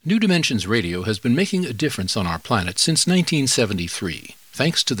New Dimensions Radio has been making a difference on our planet since 1973,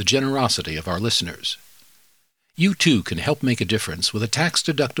 thanks to the generosity of our listeners. You too can help make a difference with a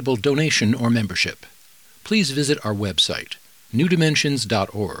tax-deductible donation or membership. Please visit our website,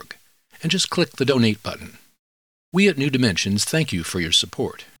 newdimensions.org, and just click the Donate button. We at New Dimensions thank you for your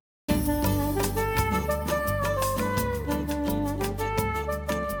support.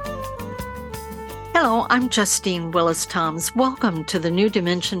 Hello, I'm Justine Willis-Toms. Welcome to the New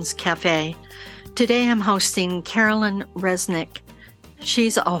Dimensions Cafe. Today I'm hosting Carolyn Resnick.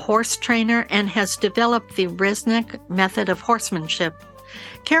 She's a horse trainer and has developed the Resnick Method of Horsemanship.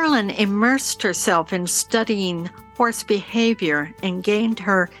 Carolyn immersed herself in studying horse behavior and gained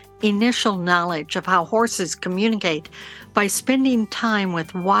her initial knowledge of how horses communicate by spending time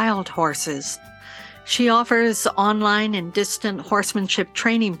with wild horses. She offers online and distant horsemanship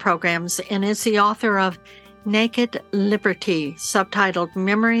training programs and is the author of Naked Liberty, subtitled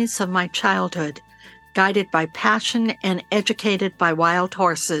Memoirs of My Childhood, Guided by Passion and Educated by Wild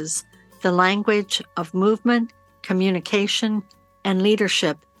Horses, the language of movement, communication, and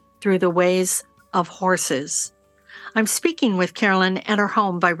leadership through the ways of horses. I'm speaking with Carolyn at her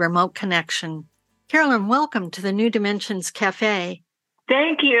home by remote connection. Carolyn, welcome to the New Dimensions Cafe.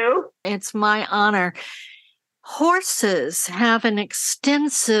 Thank you. It's my honor. Horses have an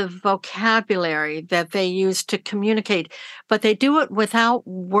extensive vocabulary that they use to communicate, but they do it without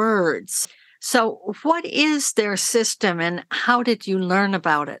words. So what is their system and how did you learn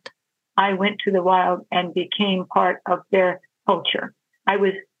about it? I went to the wild and became part of their culture. I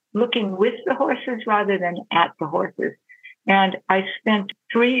was looking with the horses rather than at the horses. And I spent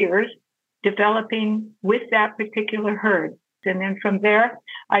 3 years developing with that particular herd. And then from there,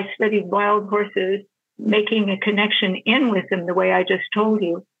 I studied wild horses, making a connection in with them the way I just told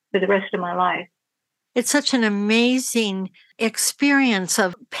you for the rest of my life. It's such an amazing experience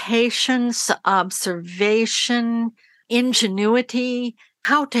of patience, observation, ingenuity,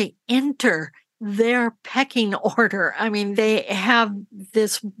 how to enter their pecking order. I mean, they have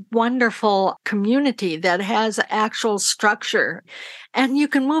this wonderful community that has actual structure. And you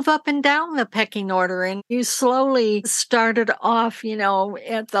can move up and down the pecking order. And you slowly started off,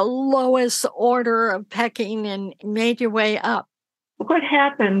 at the lowest order of pecking and made your way up. What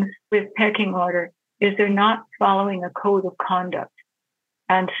happens with pecking order is they're not following a code of conduct.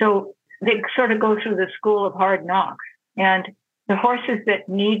 And so they sort of go through the school of hard knocks. And the horses that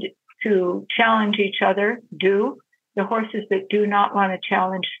need to challenge each other do. The horses that do not want to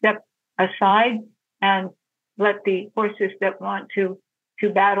challenge step aside and let the horses that want to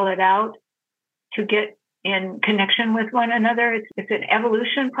battle it out to get in connection with one another. It's an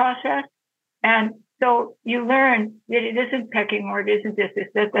evolution process. And so you learn that it isn't pecking or it isn't this.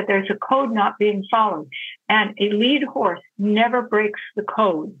 It's that there's a code not being followed. And a lead horse never breaks the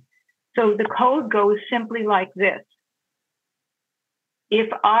code. So the code goes simply like this. If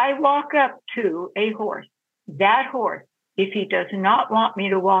I walk up to a horse, that horse, if he does not want me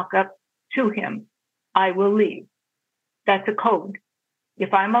to walk up to him, I will leave. That's a code.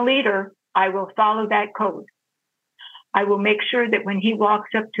 If I'm a leader, I will follow that code. I will make sure that when he walks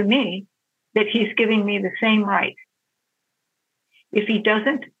up to me, that he's giving me the same right. If he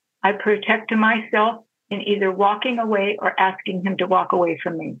doesn't, I protect myself in either walking away or asking him to walk away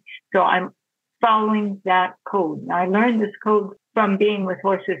from me. So I'm following that code. Now, I learned this code from being with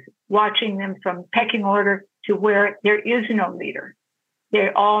horses, watching them from pecking order to where there is no leader. They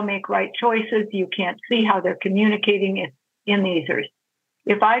all make right choices. You can't see how they're communicating in the ethers.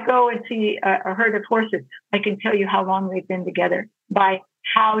 If I go and see a herd of horses, I can tell you how long they've been together by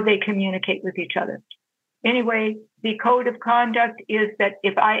how they communicate with each other. Anyway, the code of conduct is that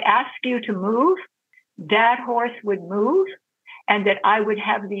if I ask you to move, that horse would move, and that I would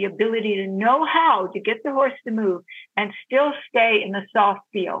have the ability to know how to get the horse to move and still stay in the soft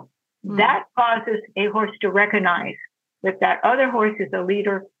feel. That causes a horse to recognize that other horse is a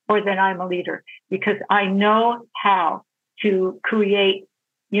leader or that I'm a leader, because I know how to create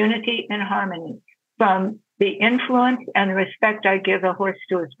unity and harmony from the influence and the respect I give a horse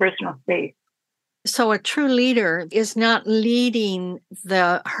to its personal space. So a true leader is not leading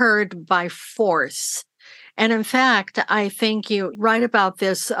the herd by force. And in fact, I think you write about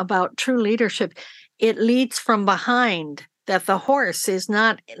this, about true leadership. It leads from behind, that the horse is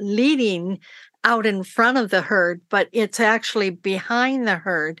not leading out in front of the herd, but it's actually behind the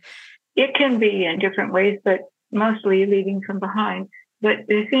herd. It can be in different ways, but mostly leading from behind. But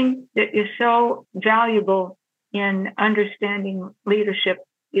the thing that is so valuable in understanding leadership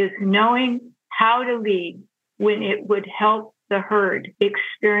is knowing how to lead when it would help the herd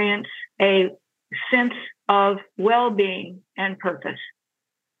experience a sense of well-being and purpose.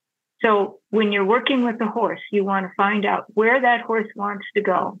 So when you're working with the horse, you want to find out where that horse wants to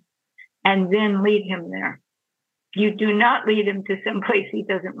go and then lead him there. You do not lead him to some place he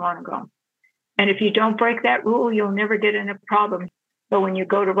doesn't want to go. And if you don't break that rule, you'll never get in a problem. So when you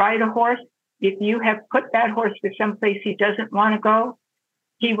go to ride a horse, if you have put that horse to some place he doesn't want to go,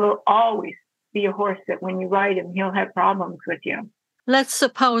 he will always be a horse that when you ride him, he'll have problems with you. Let's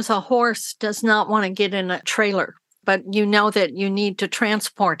suppose a horse does not want to get in a trailer, but you know that you need to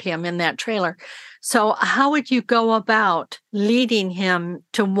transport him in that trailer. So how would you go about leading him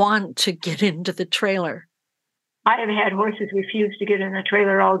to want to get into the trailer? I have had horses refuse to get in a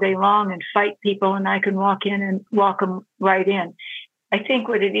trailer all day long and fight people, and I can walk in and walk them right in. I think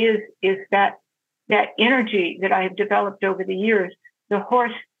what it is that energy that I have developed over the years. The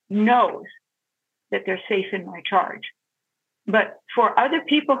horse knows that they're safe in my charge. But for other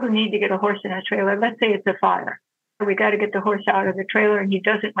people who need to get a horse in a trailer, let's say it's a fire. We got to get the horse out of the trailer and he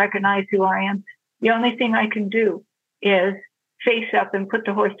doesn't recognize who I am. The only thing I can do is face up and put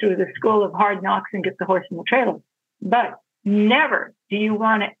the horse through the school of hard knocks and get the horse in the trailer. But never do you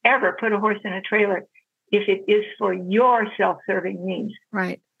want to ever put a horse in a trailer if it is for your self-serving needs.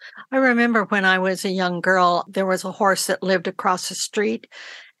 Right. I remember when I was a young girl, there was a horse that lived across the street,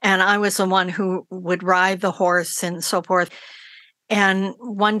 and I was the one who would ride the horse and so forth. And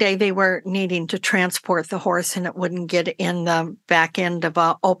one day they were needing to transport the horse, and it wouldn't get in the back end of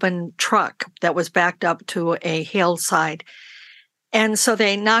an open truck that was backed up to a hillside. And so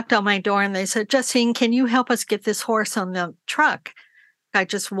they knocked on my door and they said, "Justine, can you help us get this horse on the truck?" I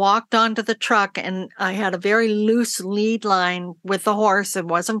just walked onto the truck and I had a very loose lead line with the horse and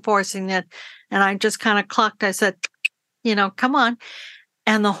wasn't forcing it. And I just kind of clucked. I said, come on.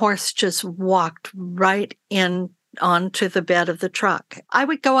 And the horse just walked right in onto the bed of the truck. I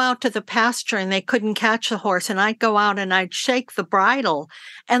would go out to the pasture and they couldn't catch the horse. And I'd go out and I'd shake the bridle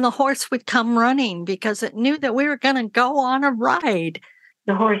and the horse would come running because it knew that we were going to go on a ride.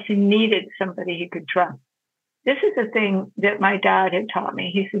 The horse needed somebody he could trust. This is a thing that my dad had taught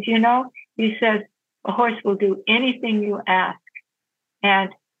me. He says, a horse will do anything you ask. And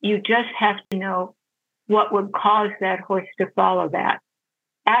you just have to know what would cause that horse to follow that.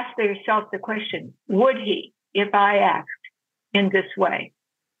 Ask yourself the question, would he if I asked in this way?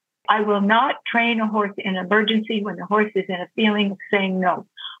 I will not train a horse in emergency when the horse is in a feeling of saying no.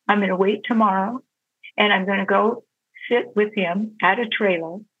 I'm going to wait tomorrow and I'm going to go sit with him at a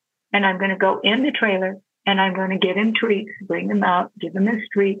trailer and I'm going to go in the trailer and I'm going to get him treats, bring him out, give him his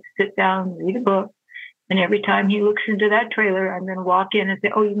treats, sit down, read a book. And every time he looks into that trailer, I'm going to walk in and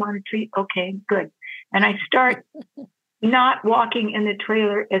say, "Oh, you want a treat? Okay, good." And I start not walking in the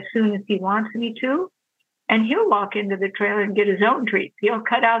trailer as soon as he wants me to. And he'll walk into the trailer and get his own treats. He'll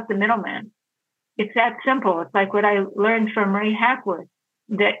cut out the middleman. It's that simple. It's like what I learned from Ray Hackworth,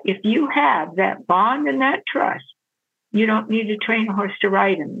 that if you have that bond and that trust, you don't need to train a horse to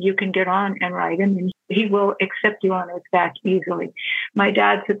ride him. You can get on and ride him, and he will accept you on his back easily. My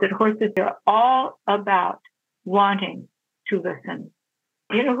dad said that horses are all about wanting to listen.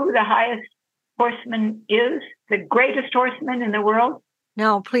 You know who the highest horseman is? The greatest horseman in the world?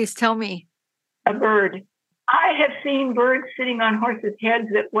 No, please tell me. A bird. I have seen birds sitting on horses' heads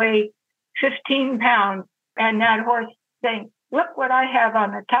that weigh 15 pounds, and that horse saying, "Look what I have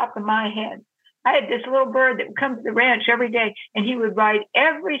on the top of my head." I had this little bird that would come to the ranch every day, and he would ride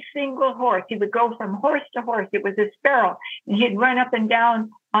every single horse. He would go from horse to horse. It was a sparrow, and he'd run up and down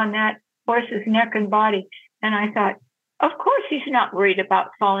on that horse's neck and body. And I thought, of course he's not worried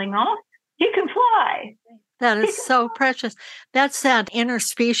about falling off. He can fly. That is so precious. That's that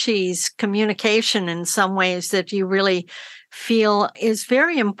interspecies communication in some ways that you really feel is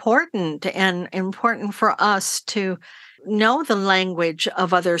very important, and important for us to know the language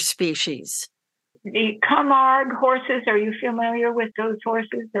of other species. The Camargue horses, are you familiar with those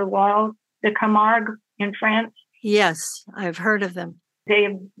horses? They're wild. The Camargue in France? Yes, I've heard of them. They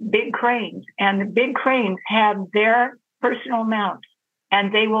have big cranes, and the big cranes have their personal mounts,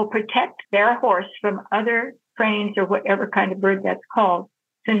 and they will protect their horse from other cranes or whatever kind of bird that's called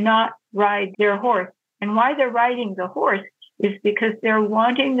to not ride their horse. And why they're riding the horse is because they're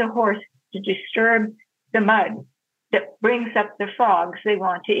wanting the horse to disturb the mud that brings up the frogs they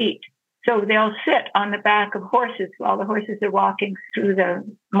want to eat. So they'll sit on the back of horses while the horses are walking through the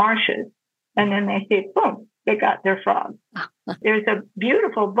marshes. And then they say, boom, they got their frog. There's a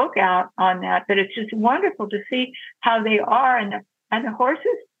beautiful book out on that, but it's just wonderful to see how they are. And the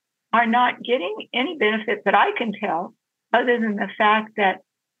horses are not getting any benefit that I can tell, other than the fact that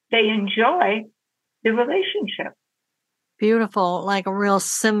they enjoy the relationship. Beautiful, like a real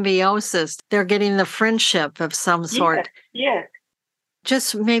symbiosis. They're getting the friendship of some sort. Yes.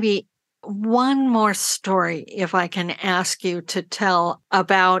 Just maybe One more story, if I can ask you to tell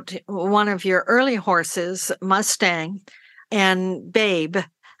about one of your early horses, Mustang, and Babe,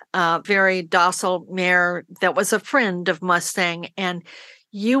 a very docile mare that was a friend of Mustang. And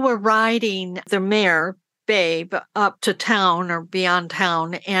you were riding the mare, Babe, up to town or beyond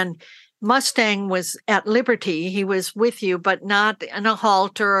town. And Mustang was at liberty. He was with you, but not in a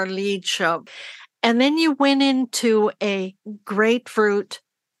halter or lead show. And then you went into a grapefruit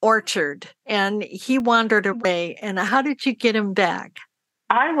orchard and he wandered away. And how did you get him back?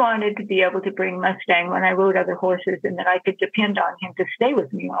 I wanted to be able to bring Mustang when I rode other horses and that I could depend on him to stay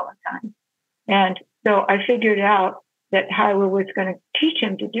with me all the time. And so I figured out that how I was going to teach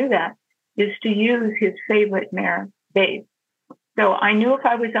him to do that is to use his favorite mare, Babe. So I knew if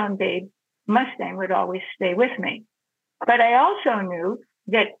I was on Babe, Mustang would always stay with me. But I also knew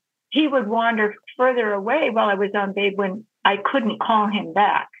that he would wander further away while I was on Babe when I couldn't call him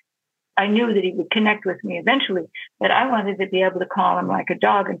back. I knew that he would connect with me eventually, but I wanted to be able to call him like a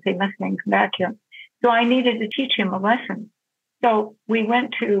dog and say, Mustang, come back here. So I needed to teach him a lesson. So we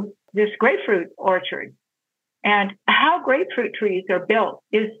went to this grapefruit orchard. And how grapefruit trees are built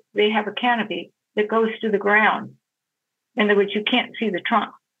is they have a canopy that goes to the ground. In other words, you can't see the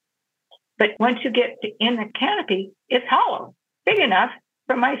trunk. But once you get in the canopy, it's hollow, big enough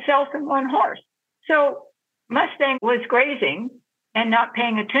for myself and one horse. So Mustang was grazing and not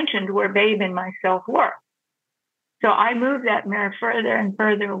paying attention to where Babe and myself were. So I moved that mare further and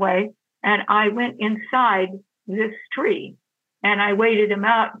further away, and I went inside this tree, and I waited him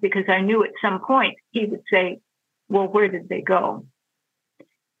out because I knew at some point he would say, well, where did they go?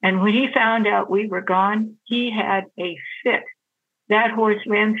 And when he found out we were gone, he had a fit. That horse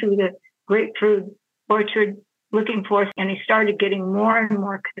ran through the grapefruit orchard looking for us, and he started getting more and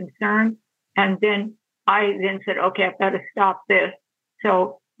more concerned. And then I said, okay, I've got to stop this.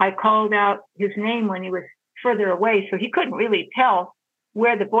 So I called out his name when he was further away, so he couldn't really tell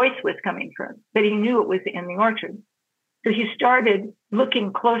where the voice was coming from, but he knew it was in the orchard. So he started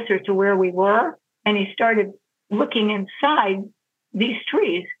looking closer to where we were, and he started looking inside these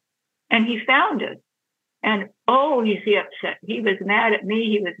trees, and he found it. And oh, he's upset. He was mad at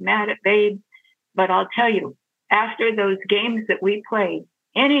me. He was mad at Babe. But I'll tell you, after those games that we played,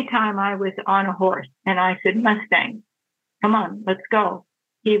 anytime I was on a horse and I said, Mustang, come on, let's go,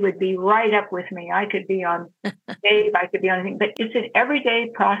 he would be right up with me. I could be on Babe, I could be on anything. But it's an everyday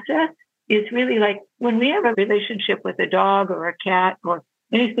process. It's really like when we have a relationship with a dog or a cat or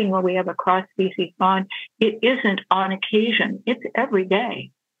anything where we have a cross-species bond, it isn't on occasion. It's every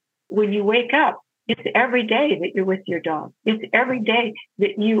day. When you wake up, it's every day that you're with your dog. It's every day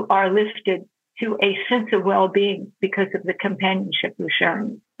that you are lifted to a sense of well-being because of the companionship you're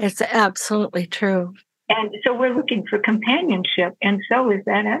sharing. It's absolutely true. And so we're looking for companionship, and so is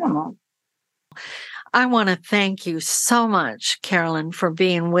that animal. I want to thank you so much, Carolyn, for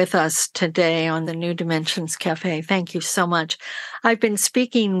being with us today on the New Dimensions Cafe. Thank you so much. I've been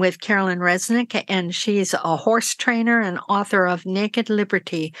speaking with Carolyn Resnick, and she's a horse trainer and author of Naked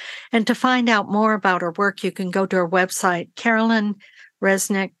Liberty. And to find out more about her work, you can go to her website,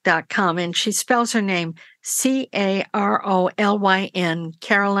 carolynresnick.com. And she spells her name Carolyn,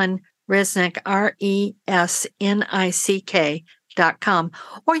 Carolyn Resnick, RESNICK.com,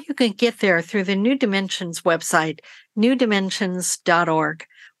 or you can get there through the New Dimensions website, newdimensions.org,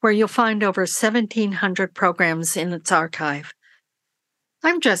 where you'll find over 1,700 programs in its archive.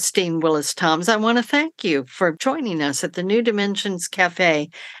 I'm Justine Willis-Toms. I want to thank you for joining us at the New Dimensions Cafe,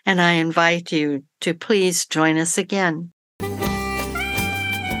 and I invite you to please join us again.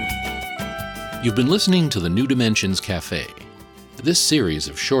 You've been listening to the New Dimensions Cafe. This series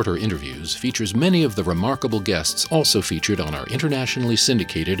of shorter interviews features many of the remarkable guests also featured on our internationally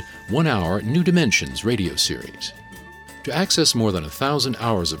syndicated one-hour New Dimensions radio series. To access more than 1,000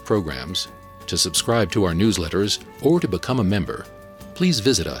 hours of programs, to subscribe to our newsletters, or to become a member, please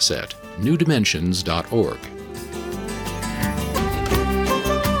visit us at newdimensions.org.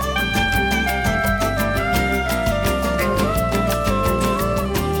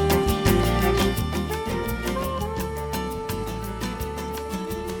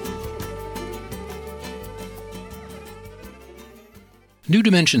 New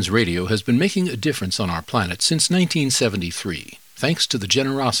Dimensions Radio has been making a difference on our planet since 1973, thanks to the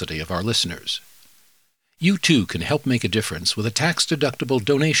generosity of our listeners. You too can help make a difference with a tax-deductible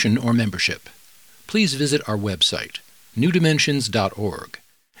donation or membership. Please visit our website, newdimensions.org,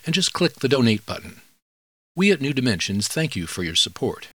 and just click the Donate button. We at New Dimensions thank you for your support.